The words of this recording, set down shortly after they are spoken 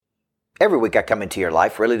Every week I come into your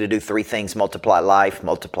life really to do three things: multiply life,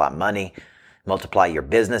 multiply money, multiply your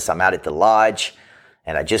business. I'm out at the lodge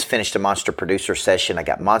and I just finished a Monster Producer session. I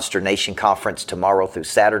got Monster Nation Conference tomorrow through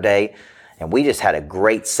Saturday, and we just had a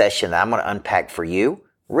great session that I'm going to unpack for you,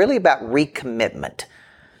 really about recommitment.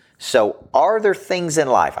 So are there things in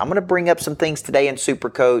life? I'm going to bring up some things today in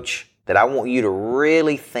Super Coach that I want you to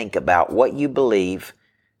really think about what you believe,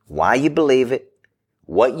 why you believe it,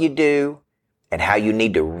 what you do, and how you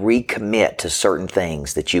need to recommit to certain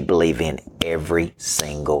things that you believe in every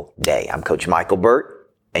single day. I'm Coach Michael Burt,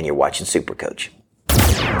 and you're watching Super Coach.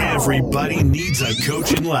 Everybody needs a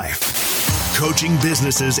coach in life. Coaching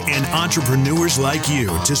businesses and entrepreneurs like you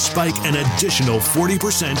to spike an additional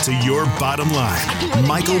 40% to your bottom line.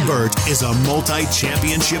 Michael Burt is a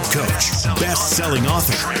multi-championship coach, best-selling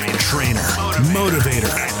author, trainer,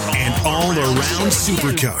 motivator, and all-around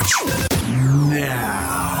super coach.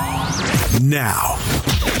 Now,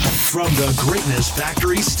 from the Greatness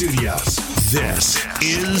Factory Studios, this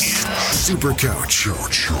is Super Coach.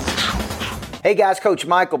 Hey guys, Coach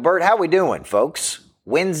Michael Burt. How we doing, folks?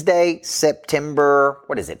 Wednesday, September,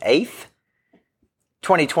 8th?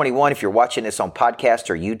 2021. If you're watching this on podcast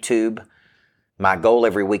or YouTube, my goal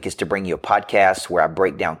every week is to bring you a podcast where I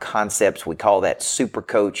break down concepts. We call that Super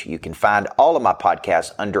Coach. You can find all of my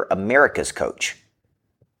podcasts under America's Coach.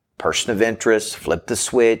 Person of Interest, Flip the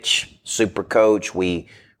Switch, Super Coach. We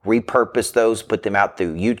repurpose those, put them out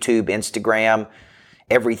through YouTube, Instagram,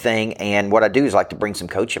 everything. And what I do is like to bring some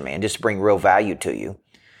coaching, man, just to bring real value to you.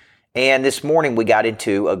 And this morning we got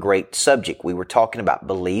into a great subject. We were talking about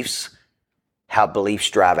beliefs, how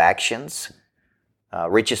beliefs drive actions.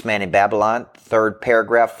 Richest Man in Babylon, third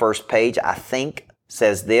paragraph, first page, I think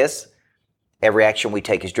says this: every action we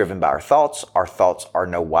take is driven by our thoughts. Our thoughts are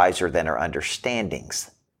no wiser than our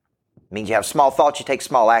understandings. It means you have small thoughts, you take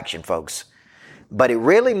small action, folks. But it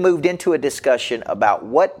really moved into a discussion about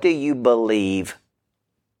what do you believe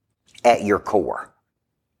at your core?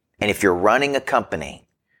 And if you're running a company,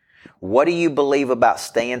 what do you believe about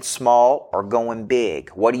staying small or going big?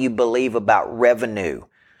 What do you believe about revenue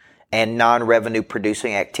and non-revenue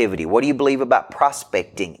producing activity? What do you believe about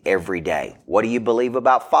prospecting every day? What do you believe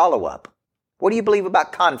about follow-up? What do you believe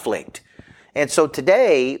about conflict? And so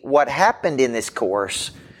today, what happened in this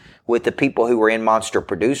course with the people who were in Monster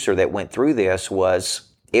Producer that went through this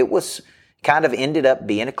was, it was kind of ended up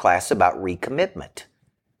being a class about recommitment.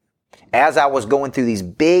 As I was going through these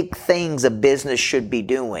big things a business should be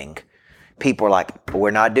doing, people are like,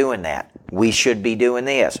 we're not doing that. We should be doing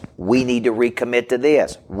this. We need to recommit to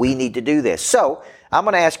this. We need to do this. So I'm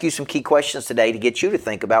going to ask you some key questions today to get you to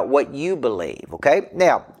think about what you believe, okay?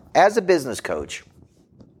 Now, as a business coach,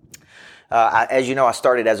 as you know, I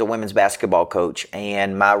started as a women's basketball coach,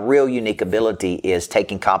 and my real unique ability is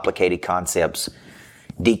taking complicated concepts,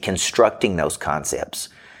 deconstructing those concepts,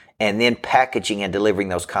 and then packaging and delivering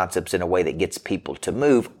those concepts in a way that gets people to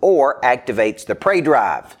move or activates the prey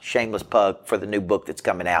drive. Shameless plug for the new book that's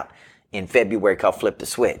coming out in February called Flip the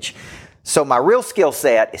Switch. So my real skill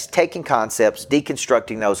set is taking concepts,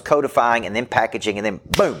 deconstructing those, codifying, and then packaging, and then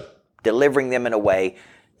boom, delivering them in a way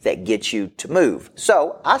that gets you to move.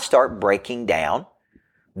 So I start breaking down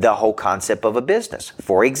the whole concept of a business.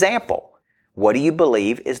 For example, what do you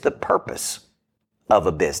believe is the purpose of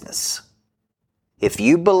a business? If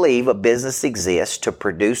you believe a business exists to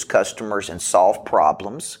produce customers and solve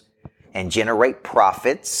problems and generate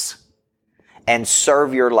profits and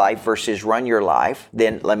serve your life versus run your life,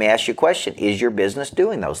 then let me ask you a question. Is your business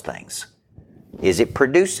doing those things? Is it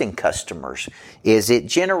producing customers? Is it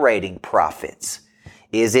generating profits?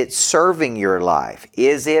 Is it serving your life?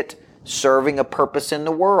 Is it serving a purpose in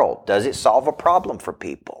the world? Does it solve a problem for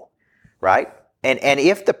people? Right? And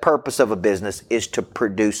if the purpose of a business is to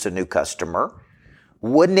produce a new customer,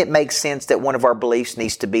 wouldn't it make sense that one of our beliefs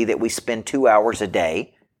needs to be that we spend 2 hours a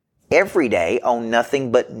day, every day, on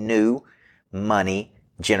nothing but new money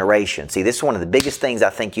generation? See, this is one of the biggest things I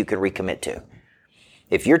think you can recommit to.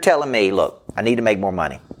 If you're telling me, look, I need to make more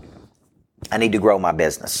money, I need to grow my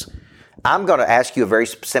business, I'm going to ask you a very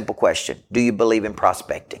simple question. Do you believe in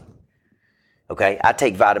prospecting? Okay, I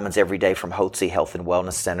take vitamins every day from Hotze Health and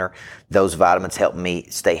Wellness Center. Those vitamins help me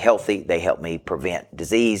stay healthy. They help me prevent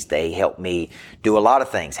disease. They help me do a lot of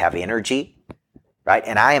things, have energy, right?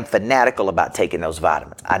 And I am fanatical about taking those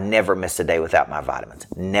vitamins. I never miss a day without my vitamins.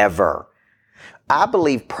 Never. I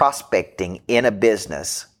believe prospecting in a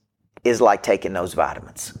business is like taking those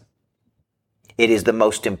vitamins. It is the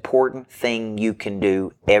most important thing you can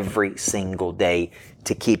do every single day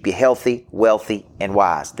to keep you healthy, wealthy, and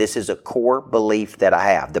wise. This is a core belief that I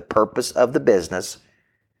have. The purpose of the business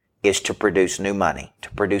is to produce new money, to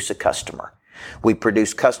produce a customer. We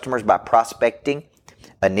produce customers by prospecting,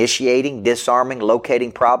 initiating, disarming,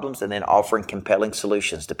 locating problems, and then offering compelling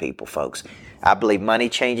solutions to people, folks. I believe money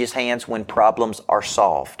changes hands when problems are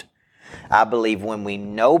solved. I believe when we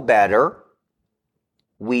know better,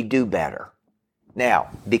 we do better. Now,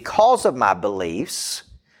 because of my beliefs,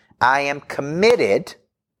 I am committed.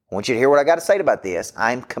 I want you to hear what I got to say about this.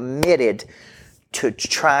 I'm committed to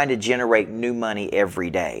trying to generate new money every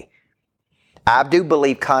day. I do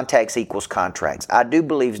believe contacts equals contracts. I do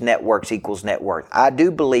believe networks equals net worth. I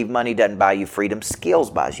do believe money doesn't buy you freedom.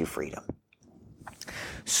 Skills buys you freedom.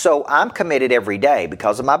 So I'm committed every day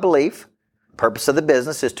because of my belief. Purpose of the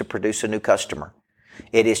business is to produce a new customer.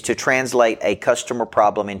 It is to translate a customer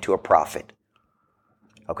problem into a profit.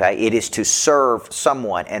 Okay, it is to serve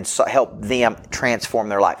someone and help them transform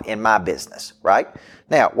their life in my business, right?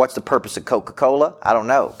 Now, what's the purpose of Coca-Cola? I don't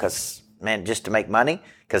know, because, man, just to make money,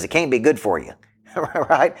 because it can't be good for you,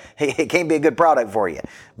 right? It can't be a good product for you,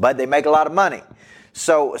 but they make a lot of money.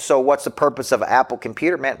 So what's the purpose of an Apple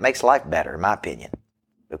computer? Man, it makes life better, in my opinion.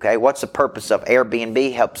 Okay, what's the purpose of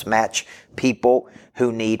Airbnb? Helps match people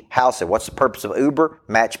who need housing. What's the purpose of Uber?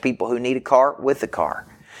 Match people who need a car with a car.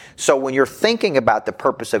 So when you're thinking about the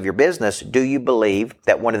purpose of your business, do you believe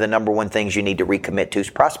that one of the number one things you need to recommit to is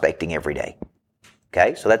prospecting every day?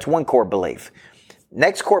 Okay, so that's one core belief.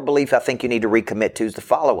 Next core belief I think you need to recommit to is the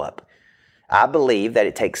follow-up. I believe that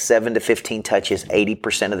it takes 7 to 15 touches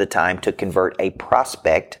 80% of the time to convert a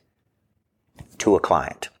prospect to a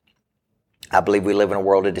client. I believe we live in a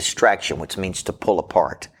world of distraction, which means to pull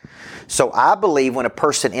apart. So I believe when a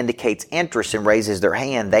person indicates interest and raises their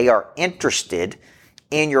hand, they are interested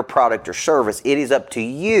in your product or service. It is up to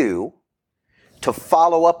you to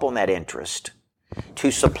follow up on that interest,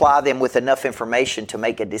 to supply them with enough information to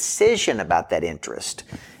make a decision about that interest,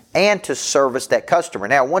 and to service that customer.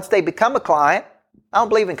 Now, once they become a client, I don't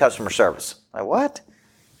believe in customer service. Like, what?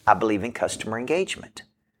 I believe in customer engagement.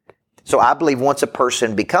 So I believe once a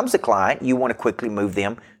person becomes a client, you want to quickly move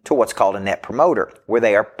them to what's called a net promoter, where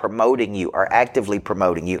they are promoting you, are actively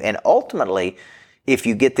promoting you. And ultimately, if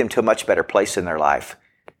you get them to a much better place in their life,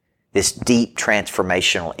 this deep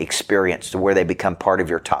transformational experience to where they become part of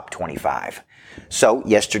your top 25. So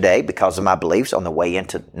yesterday, because of my beliefs, on the way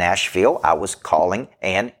into Nashville, I was calling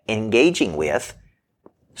and engaging with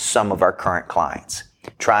some of our current clients,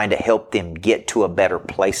 trying to help them get to a better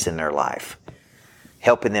place in their life,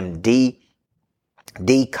 helping them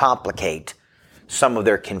decomplicate some of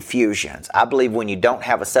their confusions. I believe when you don't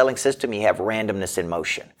have a selling system, you have randomness in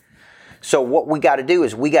motion. So what we got to do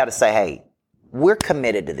is we got to say, hey, we're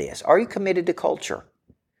committed to this. Are you committed to culture?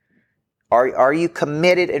 Are you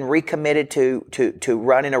committed and recommitted to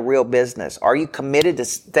running a real business? Are you committed to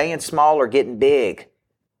staying small or getting big?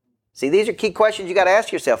 See, these are key questions you got to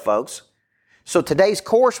ask yourself, folks. So today's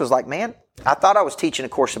course was like, man, I thought I was teaching a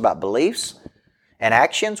course about beliefs and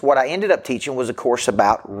actions. What I ended up teaching was a course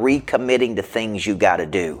about recommitting to things you got to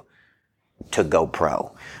do to go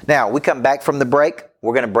pro. Now, we come back from the break.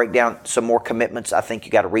 We're going to break down some more commitments I think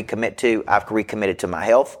you got to recommit to. I've recommitted to my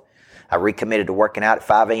health. I recommitted to working out at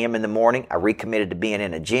 5 a.m. in the morning. I recommitted to being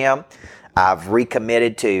in a gym. I've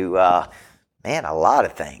recommitted to, a lot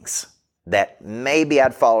of things that maybe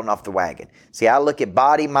I'd fallen off the wagon. See, I look at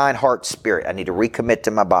body, mind, heart, spirit. I need to recommit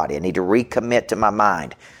to my body. I need to recommit to my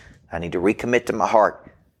mind. I need to recommit to my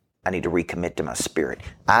heart. I need to recommit to my spirit.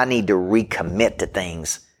 I need to recommit to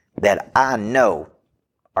things that I know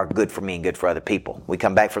are good for me and good for other people. We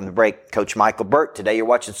come back from the break. Coach Michael Burt. Today you're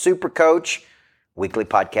watching Super Coach, weekly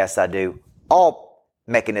podcast I do. All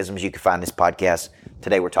mechanisms you can find this podcast.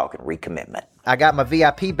 Today we're talking recommitment. I got my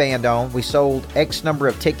VIP band on. We sold X number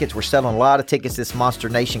of tickets. We're selling a lot of tickets this Monster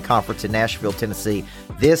Nation conference in Nashville, Tennessee.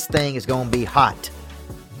 This thing is going to be hot.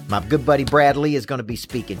 My good buddy Brad Lee is going to be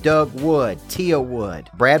speaking. Doug Wood, Tia Wood,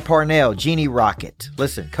 Brad Parnell, Jeannie Rocket.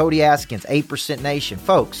 Listen, Cody Askins, 8% Nation.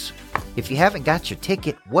 Folks, if you haven't got your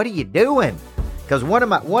ticket, what are you doing? Because one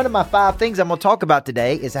of my 5 things I'm going to talk about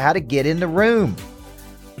today is how to get in the room.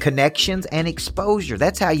 Connections and exposure.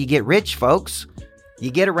 That's how you get rich, folks.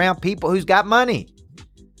 You get around people who's got money.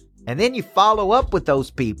 And then you follow up with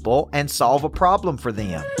those people and solve a problem for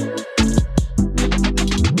them.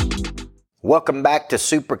 Welcome back to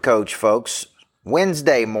Super Coach, folks.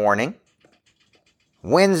 Wednesday morning,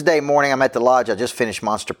 I'm at the lodge. I just finished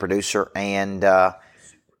Monster Producer, and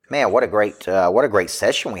man, what a great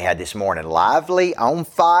session we had this morning. Lively, on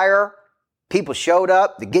fire. People showed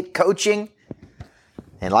up to get coaching,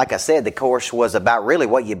 and like I said, the course was about really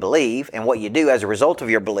what you believe and what you do as a result of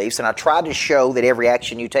your beliefs. And I tried to show that every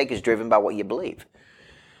action you take is driven by what you believe.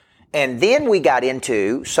 And then we got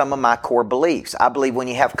into some of my core beliefs. I believe when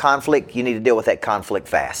you have conflict, you need to deal with that conflict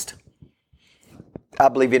fast. I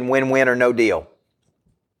believe in win-win or no deal.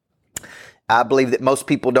 I believe that most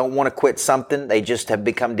people don't want to quit something. They just have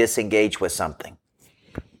become disengaged with something.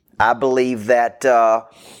 I believe that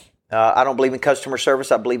I don't believe in customer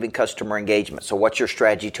service. I believe in customer engagement. So what's your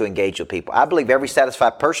strategy to engage with people? I believe every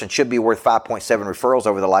satisfied person should be worth 5.7 referrals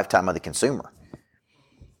over the lifetime of the consumer.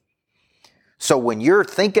 So when you're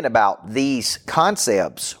thinking about these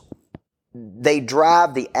concepts, they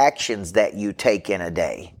drive the actions that you take in a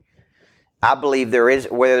day. I believe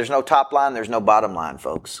where there's no top line, there's no bottom line,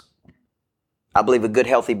 folks. I believe a good,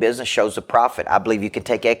 healthy business shows a profit. I believe you can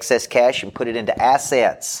take excess cash and put it into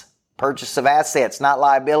assets. Purchase of assets, not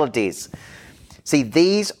liabilities. See,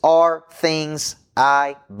 these are things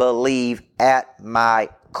I believe at my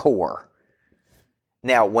core.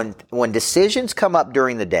 Now, when decisions come up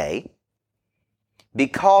during the day,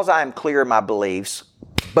 because I am clear in my beliefs,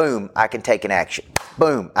 boom, I can take an action.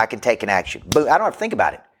 Boom, I can take an action. Boom, I don't have to think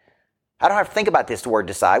about it. I don't have to think about this word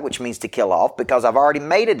decide, which means to kill off, because I've already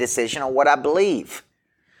made a decision on what I believe.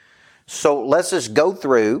 So let's just go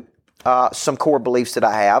through some core beliefs that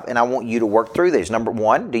I have, and I want you to work through these. Number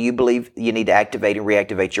one, do you believe you need to activate and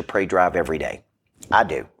reactivate your prey drive every day? I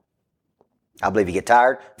do. I believe you get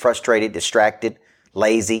tired, frustrated, distracted,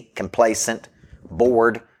 lazy, complacent,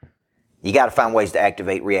 bored. You got to find ways to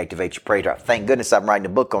activate, reactivate your prey drive. Thank goodness I'm writing a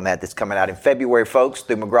book on that that's coming out in February, folks,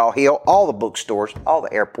 through McGraw-Hill, all the bookstores, all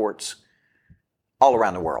the airports, all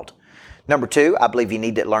around the world. Number two, I believe you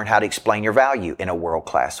need to learn how to explain your value in a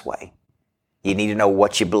world-class way. You need to know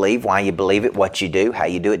what you believe, why you believe it, what you do, how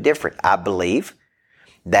you do it different. I believe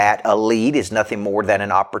that a lead is nothing more than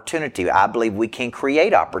an opportunity. I believe we can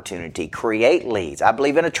create opportunity, create leads. I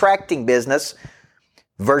believe in attracting business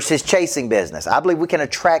versus chasing business. I believe we can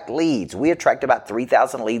attract leads. We attract about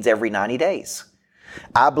 3,000 leads every 90 days.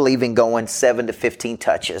 I believe in going 7 to 15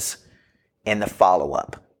 touches in the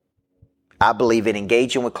follow-up. I believe in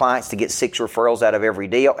engaging with clients to get 6 referrals out of every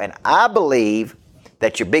deal. And I believe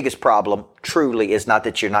that your biggest problem truly is not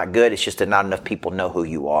that you're not good. It's just that not enough people know who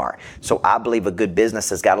you are. So I believe a good business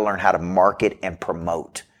has got to learn how to market and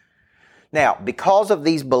promote. Now, because of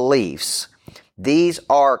these beliefs, these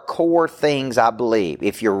are core things I believe.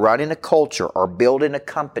 If you're running a culture or building a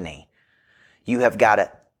company, you got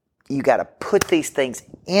to put these things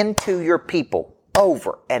into your people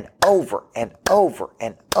over and over and over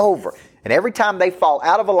and over. And every time they fall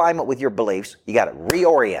out of alignment with your beliefs, you got to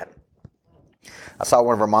reorient. I saw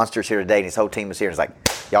one of our monsters here today, and his whole team was here. It's like,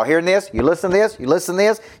 y'all hearing this? You listen to this? You listen to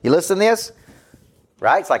this? You listen to this?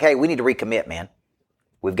 Right? It's like, hey, we need to recommit, man.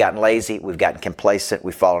 We've gotten lazy. We've gotten complacent.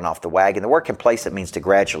 We've fallen off the wagon. The word complacent means to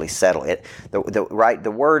gradually settle.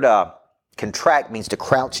 The word contract means to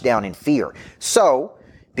crouch down in fear. So,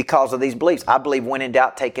 because of these beliefs, I believe when in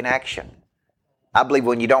doubt, take an action. I believe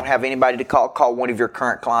when you don't have anybody to call one of your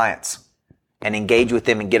current clients and engage with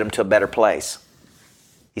them and get them to a better place.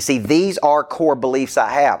 You see, these are core beliefs I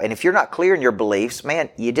have. And if you're not clear in your beliefs, man,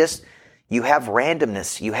 you have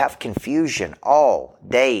randomness. You have confusion all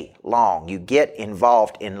day long. You get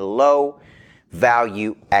involved in low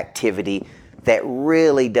value activity that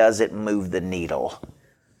really doesn't move the needle.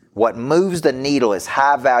 What moves the needle is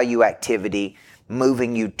high value activity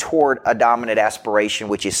moving you toward a dominant aspiration,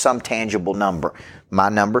 which is some tangible number. My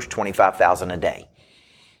number's 25,000 a day.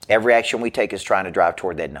 Every action we take is trying to drive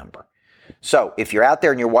toward that number. So if you're out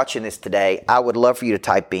there and you're watching this today, I would love for you to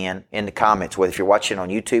type in the comments, whether if you're watching on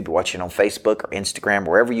YouTube, you're watching on Facebook or Instagram,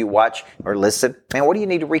 wherever you watch or listen, man, what do you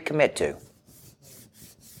need to recommit to?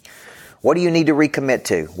 What do you need to recommit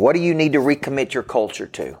to? What do you need to recommit your culture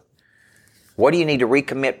to? What do you need to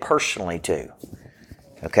recommit personally to?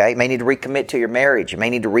 Okay, you may need to recommit to your marriage. You may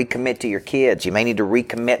need to recommit to your kids. You may need to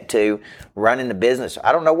recommit to running the business.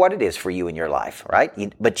 I don't know what it is for you in your life, right?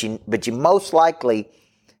 But you most likely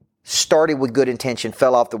started with good intention,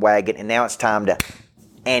 fell off the wagon, and now it's time to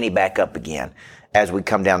ante back up again as we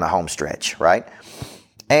come down the home stretch, right?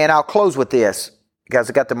 And I'll close with this. Guys,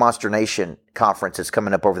 I got the Monster Nation conference that's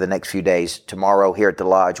coming up over the next few days. Tomorrow here at the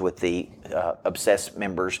Lodge with the Obsessed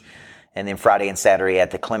members, and then Friday and Saturday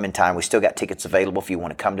at the Clementine. We still got tickets available if you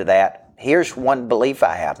want to come to that. Here's one belief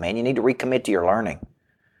I have, man. You need to recommit to your learning.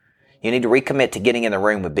 You need to recommit to getting in the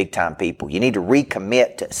room with big-time people. You need to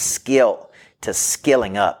recommit to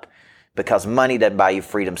skilling up. Because money doesn't buy you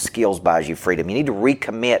freedom, skills buys you freedom. You need to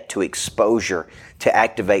recommit to exposure to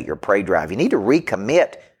activate your prey drive. You need to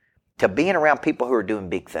recommit to being around people who are doing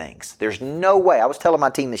big things. There's no way, I was telling my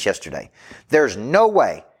team this yesterday, there's no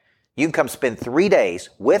way you can come spend 3 days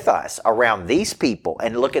with us around these people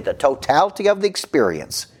and look at the totality of the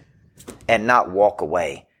experience and not walk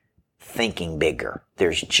away thinking bigger.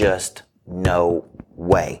 There's just No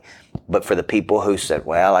way. But for the people who said,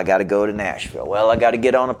 well, I got to go to Nashville. Well, I got to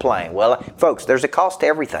get on a plane. Well, folks, there's a cost to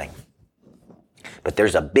everything. But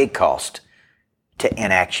there's a big cost to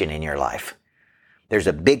inaction in your life. There's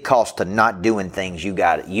a big cost to not doing things you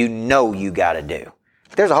got to do.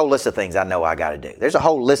 There's a whole list of things I know I got to do. There's a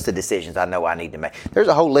whole list of decisions I know I need to make. There's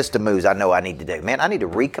a whole list of moves I know I need to do. Man, I need to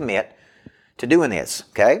recommit to doing this,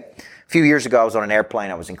 okay? A few years ago, I was on an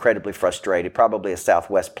airplane. I was incredibly frustrated, probably a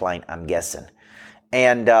Southwest plane, I'm guessing.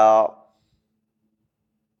 And I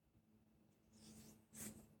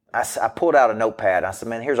pulled out a notepad. I said,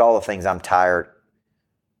 man, here's all the things I'm tired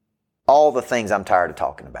of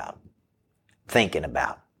talking about, thinking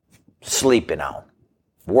about, sleeping on,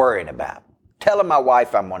 worrying about, telling my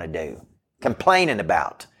wife I'm going to do, complaining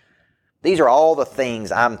about. These are all the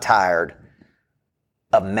things I'm tired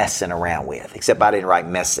of messing around with, except I didn't write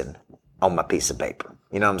messing on my piece of paper.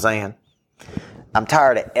 You know what I'm saying? I'm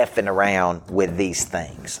tired of effing around with these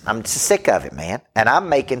things. I'm sick of it, man. And I'm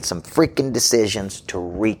making some freaking decisions to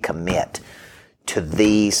recommit to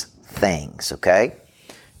these things, okay?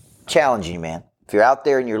 Challenging you, man. If you're out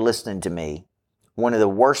there and you're listening to me, one of the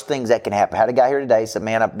worst things that can happen. I had a guy here today said,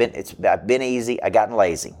 man, I've been easy. I've gotten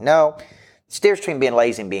lazy. No. It's the difference between being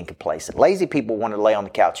lazy and being complacent. Lazy people want to lay on the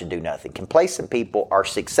couch and do nothing. Complacent people are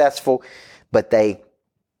successful, but they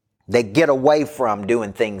get away from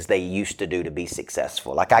doing things they used to do to be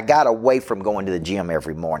successful. Like I got away from going to the gym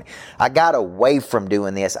every morning. I got away from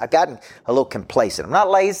doing this. I got a little complacent. I'm not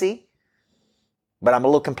lazy, but I'm a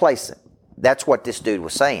little complacent. That's what this dude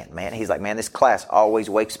was saying, man. He's like, man, this class always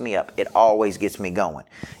wakes me up. It always gets me going.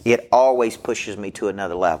 It always pushes me to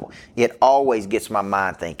another level. It always gets my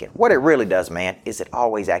mind thinking. What it really does, man, is it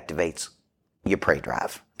always activates your prey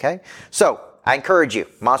drive, okay? So I encourage you,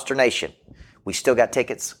 Monster Nation, we still got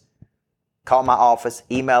tickets. Call my office,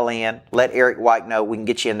 email in, let Eric White know. We can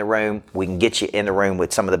get you in the room. We can get you in the room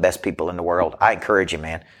with some of the best people in the world. I encourage you,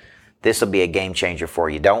 man. This will be a game changer for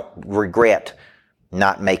you. Don't regret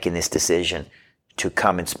not making this decision to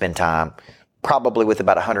come and spend time probably with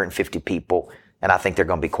about 150 people. And I think they're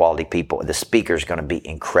going to be quality people. The speaker's going to be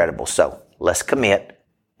incredible. So let's commit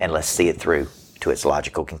and let's see it through to its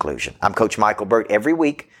logical conclusion. I'm Coach Michael Burt. Every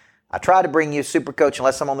week, I try to bring you Super Coach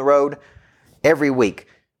unless I'm on the road. Every week,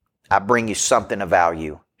 I bring you something of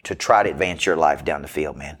value to try to advance your life down the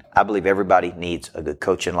field, man. I believe everybody needs a good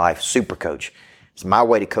coach in life. Super Coach. It's my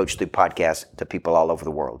way to coach through podcasts to people all over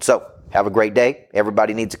the world. So have a great day.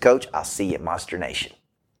 Everybody needs a coach. I'll see you at Monster Nation.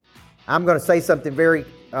 I'm going to say something very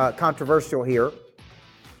controversial here.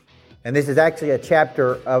 And this is actually a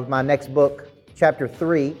chapter of my next book, chapter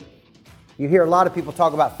 3. You hear a lot of people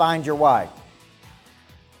talk about find your why.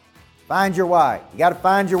 Find your why. You got to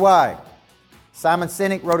find your why. Simon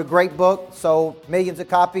Sinek wrote a great book, sold millions of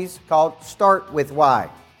copies, called Start With Why.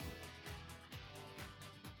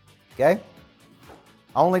 Okay?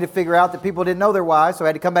 Only to figure out that people didn't know their why, so I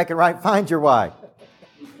had to come back and write Find Your Why.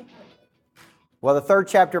 Well, the third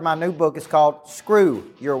chapter of my new book is called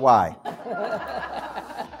Screw Your Why.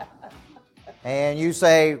 And you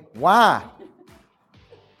say, why?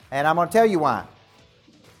 And I'm going to tell you why.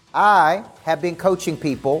 I have been coaching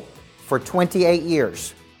people for 28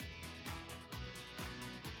 years.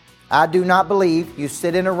 I do not believe you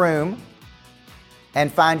sit in a room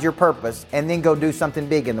and find your purpose and then go do something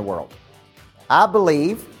big in the world. I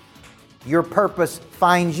believe your purpose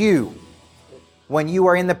finds you when you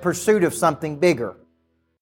are in the pursuit of something bigger.